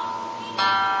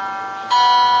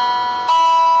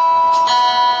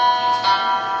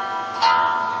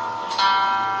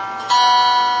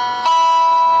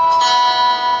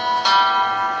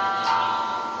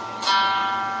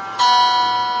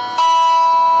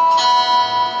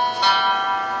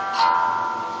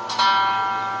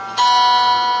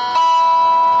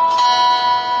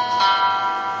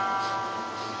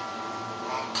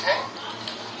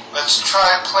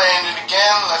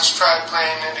 Let's try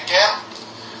playing it again.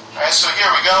 Alright, so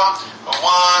here we go.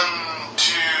 1,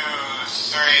 2,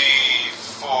 3,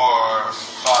 4,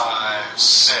 5,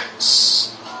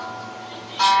 6.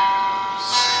 2, 3,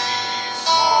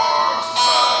 4,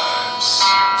 5,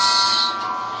 6.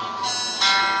 2,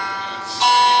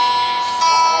 3,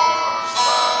 4,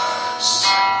 5,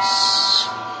 6.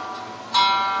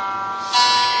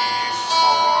 3,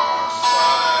 4,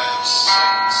 5,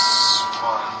 6.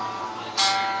 1, 2,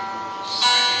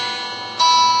 3,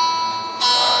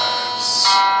 5, 6.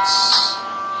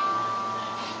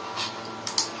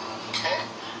 Okay.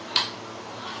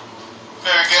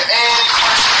 Very good. Any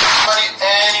questions, everybody?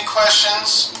 Any questions?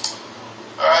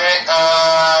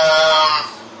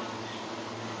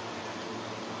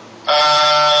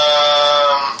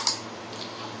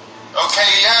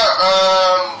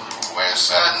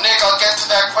 Where's Nick? I'll get to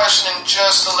that question in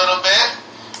just a little bit.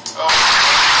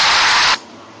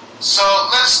 So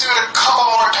let's do it a couple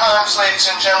more times, ladies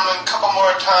and gentlemen. A couple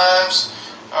more times.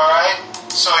 Alright,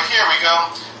 so here we go.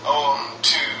 1,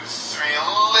 2, 3, a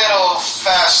little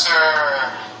faster.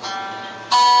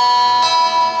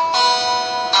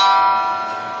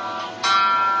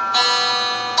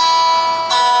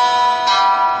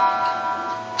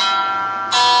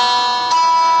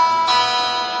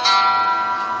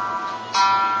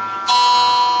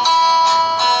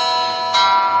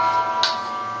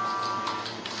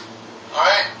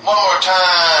 Alright, one more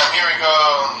time. Here we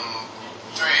go.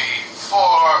 3,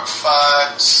 4,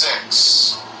 5,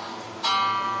 6.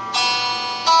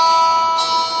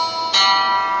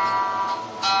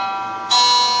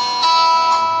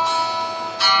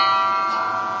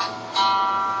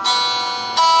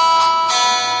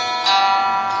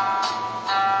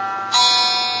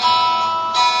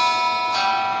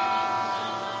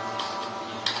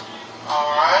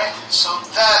 Alright, so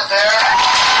that there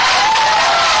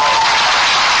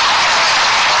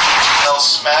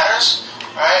else matters.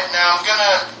 Alright, now I'm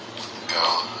gonna go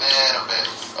a little bit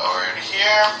forward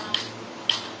here.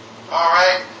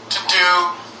 Alright, to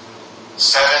do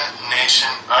Seven Nation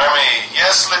Army.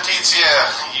 Yes, Letitia,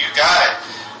 you got it.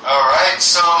 Alright,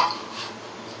 so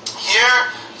here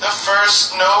the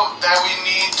first note that we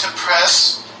need to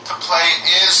press to play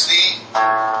is the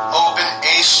open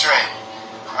A string.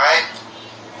 Alright,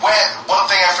 one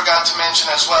thing I forgot to mention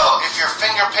as well, if you're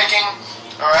finger picking,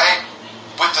 alright,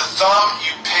 with the thumb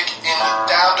you pick in the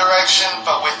down direction,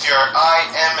 but with your I,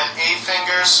 M, and A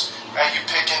fingers, right, you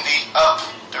pick in the up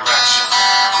direction.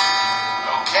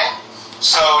 Okay,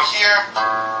 so here,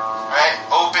 right,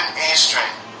 open A string.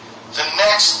 The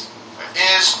next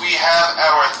is we have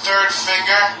our third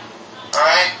finger,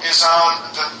 alright, is on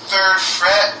the 3rd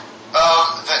fret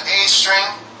of the A string.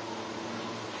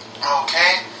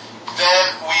 Okay, then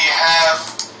we have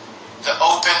the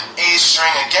open A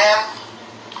string again.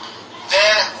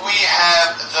 Then we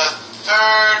have the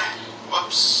 3rd,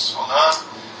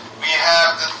 we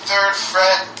have the 3rd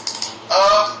fret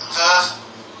of the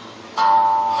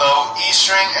low E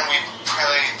string, and we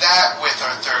play that with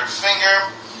our 3rd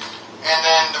finger. And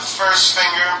then the 1st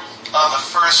finger on the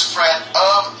 1st fret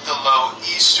of the low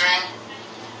E string.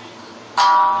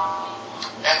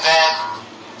 And then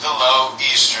the low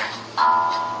E string.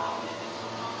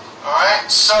 Alright,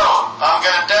 so I'm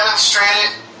going to demonstrate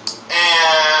it,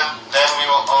 and then we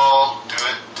will all do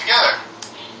it together.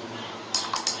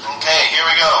 Okay, here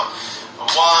we go. 1,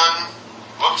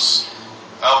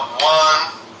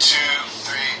 2,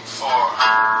 3, 4.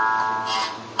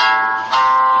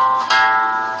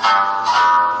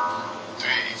 3,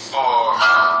 4,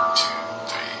 1, 2,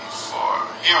 3, 4.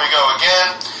 Here we go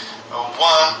again.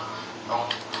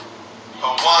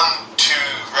 1, 2,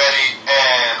 ready,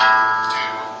 and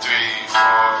 2, 3, 4,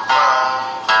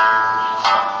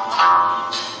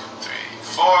 1, 2, 3,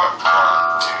 4,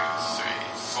 1, 2, 3,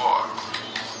 4.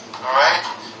 Alright,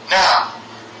 now,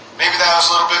 maybe that was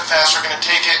a little bit fast. We're going to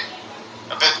take it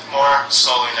a bit more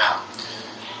slowly now.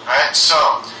 Alright,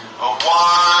 so, 1,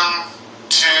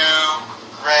 2,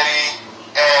 ready,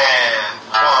 and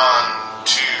 1,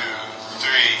 2,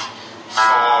 3, 4,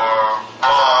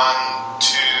 1, 2,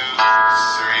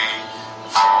 3,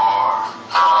 4,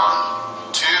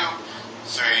 1, 2,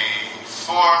 3,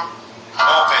 4,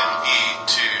 open E,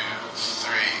 2,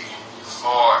 3,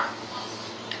 4.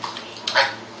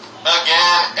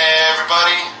 Again,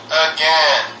 everybody,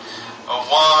 again.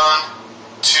 1,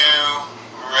 2,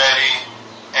 ready,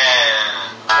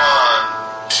 and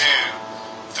 1, 2,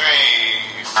 3,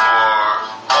 4,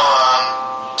 1,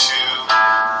 2,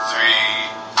 3,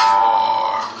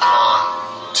 4,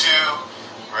 1, 2,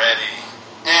 ready,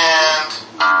 and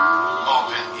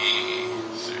open E,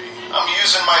 3. I'm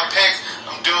using my pick.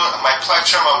 I'm doing my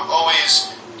plectrum. I'm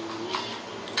always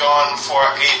going for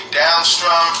a down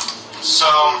strum. So,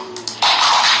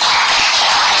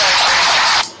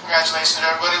 congratulations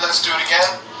everybody. Let's do it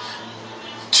again.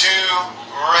 2,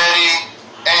 ready,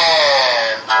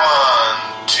 and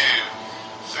 1, 2,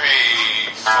 3,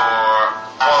 4,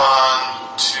 1,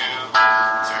 2,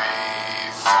 3,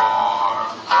 4,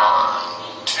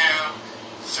 1, 2,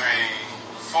 3,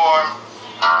 4,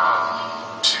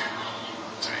 1, 2,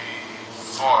 3,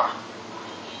 4.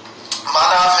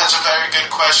 Manav has a very good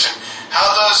question. How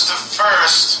does the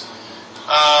first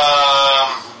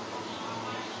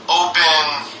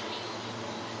open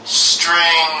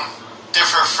string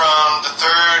differ from the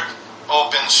third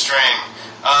open string?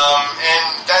 And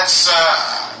that's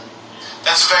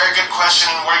a very good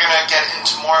question. We're going to get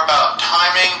into more about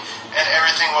timing and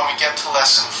everything when we get to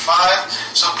lesson 5.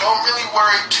 So don't really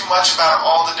worry too much about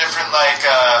all the different like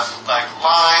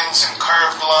lines and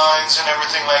curved lines and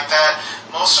everything like that.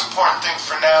 Most important thing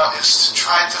for now is to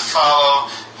try to follow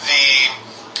the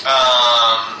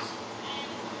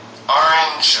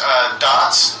orange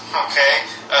dots, okay,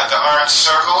 the orange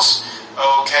circles,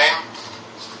 okay.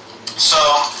 So,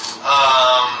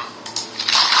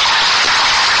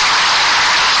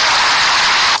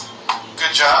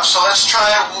 good job. So let's try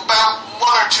it about 1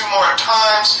 or 2 more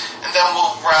times, and then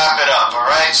we'll wrap it up,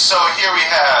 alright? So here we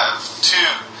have 2,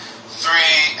 3,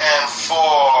 and 4.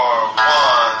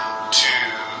 1, 2,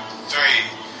 3,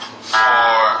 4.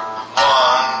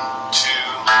 1, 2,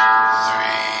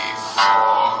 3,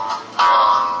 4.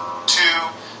 1, 2.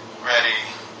 Ready,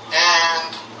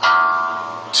 and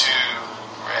 2.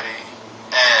 Ready,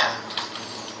 and.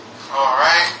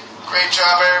 Alright. Great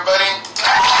job, everybody.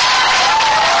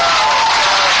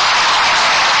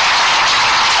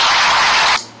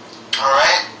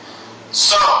 Alright.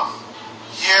 So,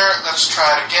 here, let's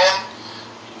try it again.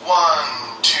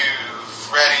 1, 2,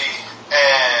 ready,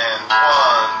 and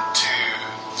 1, 2,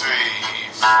 3,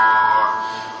 4.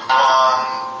 1,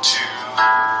 2,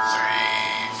 3,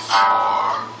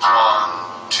 4.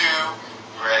 1, 2,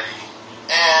 ready,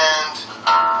 and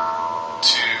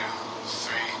 2,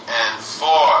 3, and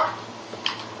 4.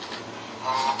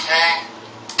 Okay.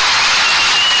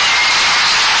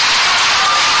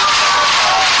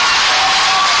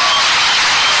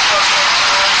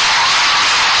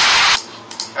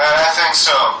 I think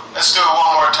so. Let's do it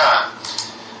one more time.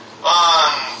 1,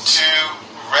 2,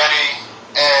 ready,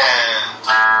 and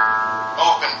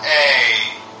open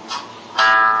A.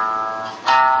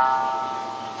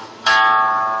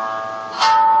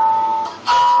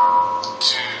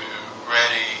 2,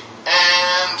 ready,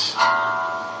 and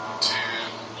 2,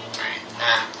 3,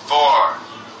 and 4.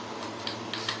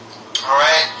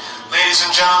 Alright, ladies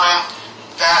and gentlemen,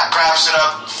 that wraps it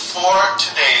up for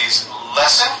today's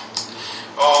lesson.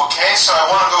 Okay, so I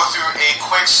want to go through a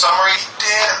quick summary. We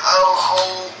did a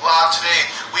whole lot today.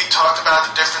 We talked about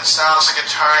the different styles of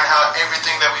guitar and how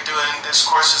everything that we do in this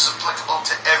course is applicable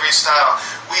to every style.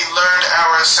 We learned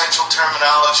our essential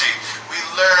terminology. We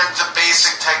learned the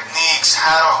basic techniques,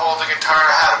 how to hold a guitar,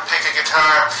 how to pick a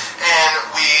guitar, and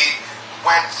we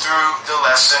went through the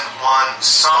lesson 1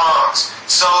 songs.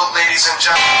 So, ladies and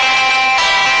gentlemen...